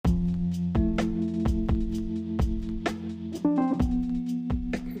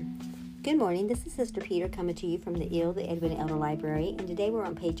Good morning, this is Sister Peter coming to you from the E.E.L, the Edwina Elder Library, and today we're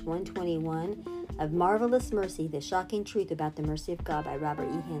on page 121 of Marvelous Mercy, the Shocking Truth About the Mercy of God by Robert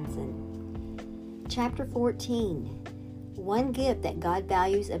E. Henson. Chapter 14, One Gift That God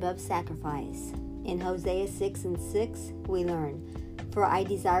Values Above Sacrifice. In Hosea 6:6, we learn, For I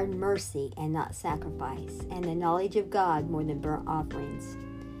desired mercy and not sacrifice, and the knowledge of God more than burnt offerings.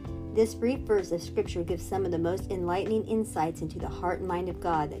 This brief verse of Scripture gives some of the most enlightening insights into the heart and mind of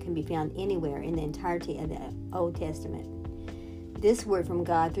God that can be found anywhere in the entirety of the Old Testament. This word from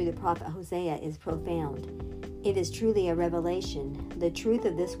God through the prophet Hosea is profound. It is truly a revelation. The truth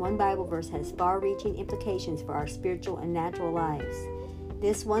of this one Bible verse has far-reaching implications for our spiritual and natural lives.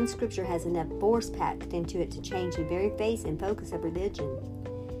 This one Scripture has enough force packed into it to change the very face and focus of religion.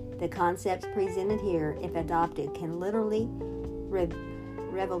 The concepts presented here, if adopted, can literally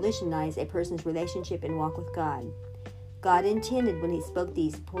revolutionize a person's relationship and walk with God. God intended, when He spoke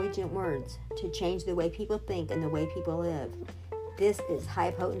these poignant words, to change the way people think and the way people live. This is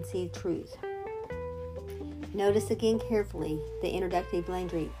high-potency truth. Notice again carefully the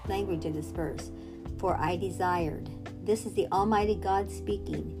introductory language of this verse. For I desired. This is the Almighty God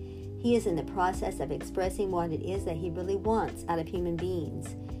speaking. He is in the process of expressing what it is that He really wants out of human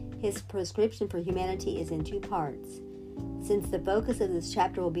beings. His prescription for humanity is in two parts. Since the focus of this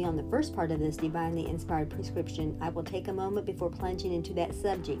chapter will be on the first part of this divinely inspired prescription, I will take a moment before plunging into that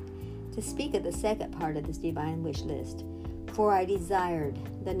subject to speak of the second part of this divine wish list. For I desired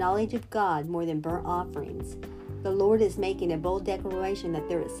the knowledge of God more than burnt offerings. The Lord is making a bold declaration that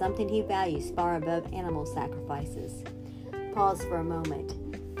there is something He values far above animal sacrifices. Pause for a moment.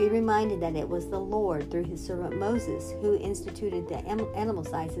 Be reminded that it was the Lord, through His servant Moses, who instituted the animal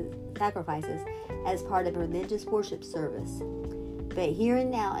sacrifices as part of a religious worship service. But here and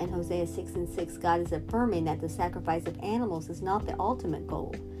now in Hosea 6:6, God is affirming that the sacrifice of animals is not the ultimate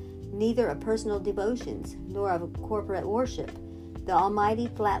goal, neither of personal devotions nor of corporate worship. The Almighty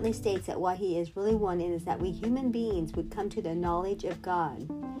flatly states that what He is really wanting is that we human beings would come to the knowledge of God.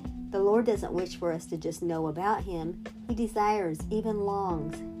 The Lord doesn't wish for us to just know about Him. He desires, even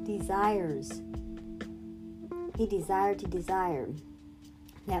longs, desires. He desired to desire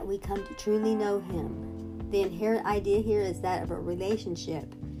that we come to truly know Him. The inherent idea here is that of a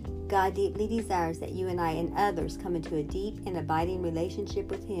relationship. God deeply desires that you and I and others come into a deep and abiding relationship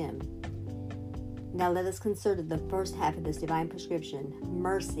with Him. Now let us consider the first half of this divine prescription.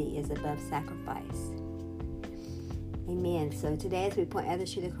 Mercy is above sacrifice. Amen. So today, as we point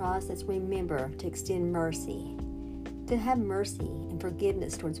others to the cross, let's remember to extend mercy, to have mercy and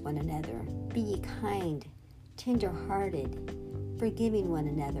forgiveness towards one another. Be ye kind, tender-hearted, forgiving one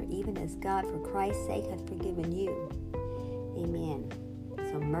another, even as God, for Christ's sake, hath forgiven you. Amen.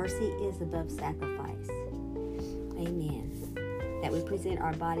 So mercy is above sacrifice. Amen. That we present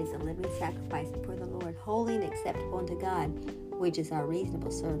our bodies a living sacrifice before the Lord, holy and acceptable unto God, which is our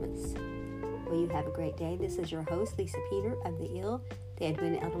reasonable service. Will you have a great day? This is your host, Lisa Peter of the E.E.L, the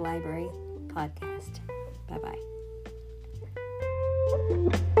Edwina Elder Library podcast. Bye-bye.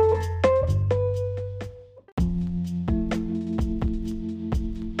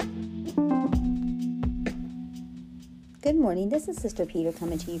 Good morning, this is Sister Peter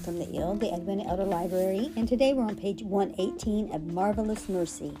coming to you from the E.E.L, the Edwina Elder Library, and today we're on page 118 of Marvelous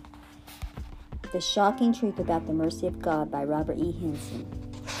Mercy, the Shocking Truth About the Mercy of God by Robert E. Henson.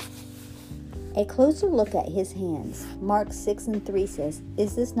 A closer look at His hands. Mark 6:3 says,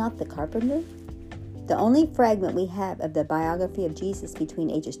 Is this not the carpenter? The only fragment we have of the biography of Jesus between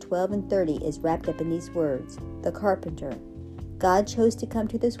ages 12 and 30 is wrapped up in these words, the carpenter. God chose to come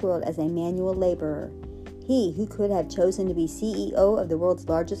to this world as a manual laborer. He, who could have chosen to be CEO of the world's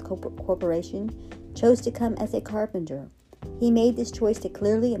largest corporation, chose to come as a carpenter. He made this choice to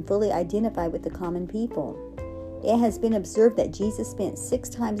clearly and fully identify with the common people. It has been observed that Jesus spent 6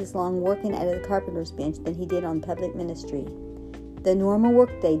 times as long working at a carpenter's bench than He did on public ministry. The normal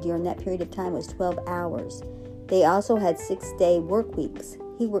workday during that period of time was 12 hours. They also had 6-day work weeks.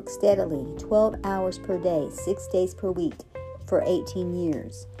 He worked steadily, 12 hours per day, 6 days per week, for 18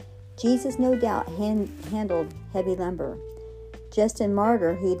 years. Jesus no doubt handled heavy lumber. Justin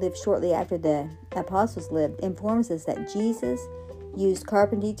Martyr, who lived shortly after the apostles lived, informs us that Jesus used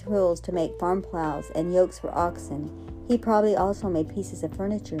carpentry tools to make farm plows and yokes for oxen. He probably also made pieces of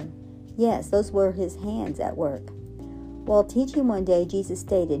furniture. Yes, those were His hands at work. While teaching one day, Jesus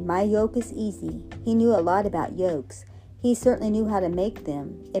stated, My yoke is easy. He knew a lot about yokes. He certainly knew how to make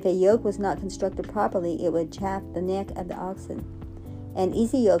them. If a yoke was not constructed properly, it would chafe the neck of the oxen. An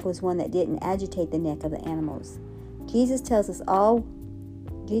easy yoke was one that didn't agitate the neck of the animals. Jesus tells us all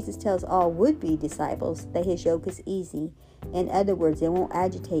Jesus tells all would-be disciples that his yoke is easy. In other words, it won't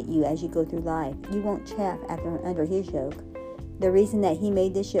agitate you as you go through life. You won't chafe under his yoke. The reason that he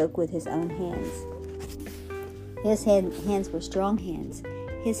made this yoke with his own hands. His hands were strong hands.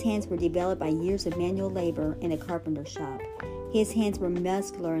 His hands were developed by years of manual labor in a carpenter shop. His hands were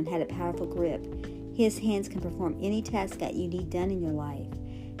muscular and had a powerful grip. His hands can perform any task that you need done in your life.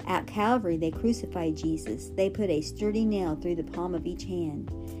 At Calvary, they crucified Jesus. They put a sturdy nail through the palm of each hand.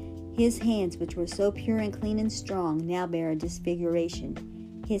 His hands, which were so pure and clean and strong, now bear a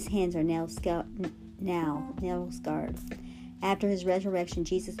disfiguration. His hands are now nail scarred. After his resurrection,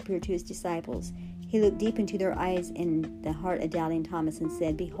 Jesus appeared to his disciples. He looked deep into their eyes in the heart of doubting Thomas and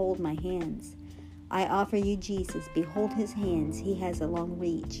said, "Behold my hands. I offer you Jesus. Behold his hands. He has a long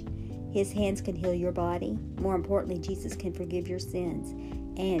reach. His hands can heal your body. More importantly, Jesus can forgive your sins,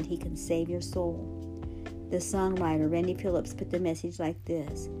 and he can save your soul." The songwriter Randy Phillips put the message like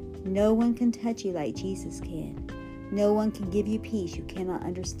this: "No one can touch you like Jesus can. No one can give you peace you cannot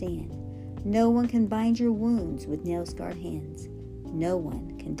understand. No one can bind your wounds with nail-scarred hands. No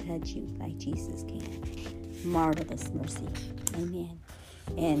one can touch you like Jesus can." Marvelous mercy. Amen.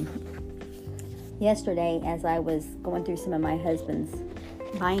 And yesterday, as I was going through some of my husband's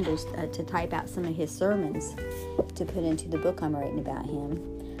binders to type out some of his sermons to put into the book I'm writing about him,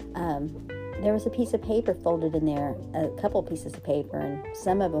 there was a piece of paper folded in there, a couple pieces of paper, and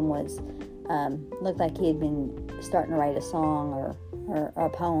some of them was looked like he had been starting to write a song or a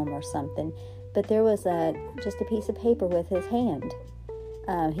poem or something. But there was just a piece of paper with his hand.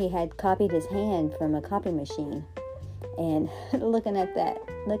 He had copied his hand from a copy machine. And looking at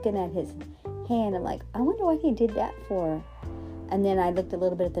his hand, I'm like, I wonder what he did that for. And then I looked a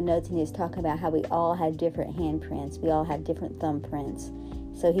little bit at the notes, and he was talking about how we all had different handprints. We all have different thumbprints.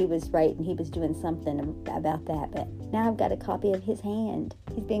 So he was writing, he was doing something about that. But now I've got a copy of his hand.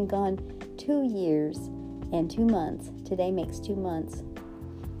 He's been gone 2 years and 2 months. Today makes 2 months.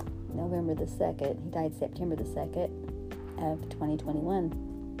 November the 2nd. He died September the 2nd of 2021.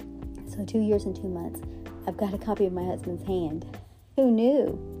 So 2 years and 2 months. I've got a copy of my husband's hand. Who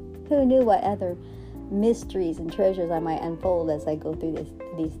knew? Who knew what other mysteries and treasures I might unfold as I go through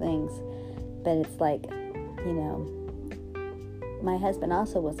these things? But it's like, my husband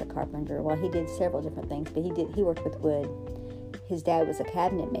also was a carpenter. Well, he did several different things, but he worked with wood. His dad was a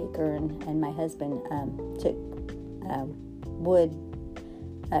cabinet maker, and my husband took wood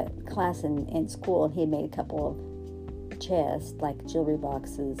class in school, and he had made a couple of chests, like jewelry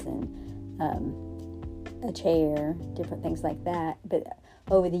boxes and a chair, different things like that. But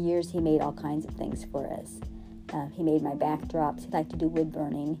over the years, he made all kinds of things for us. He made my backdrops. He liked to do wood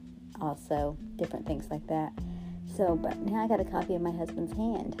burning also, different things like that. So, but now I got a copy of my husband's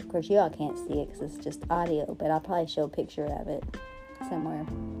hand. Of course, you all can't see it because it's just audio, but I'll probably show a picture of it somewhere.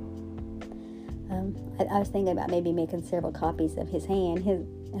 I was thinking about maybe making several copies of his hand,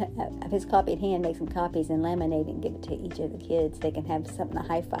 of his copied hand, make some copies and laminate it and give it to each of the kids. They can have something to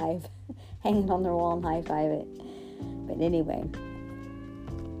high five, hanging on their wall and high five it. But anyway,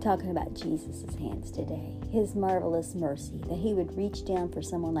 talking about Jesus' hands today, his marvelous mercy, that he would reach down for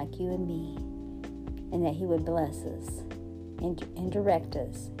someone like you and me, and that he would bless us and direct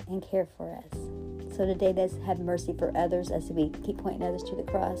us and care for us. So today, let's have mercy for others as we keep pointing others to the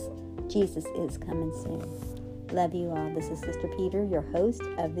cross. Jesus is coming soon. Love you all. This is Sister Peter, your host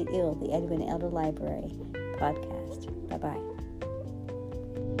of the E.E.L, the Edwina Elder Library podcast. Bye-bye.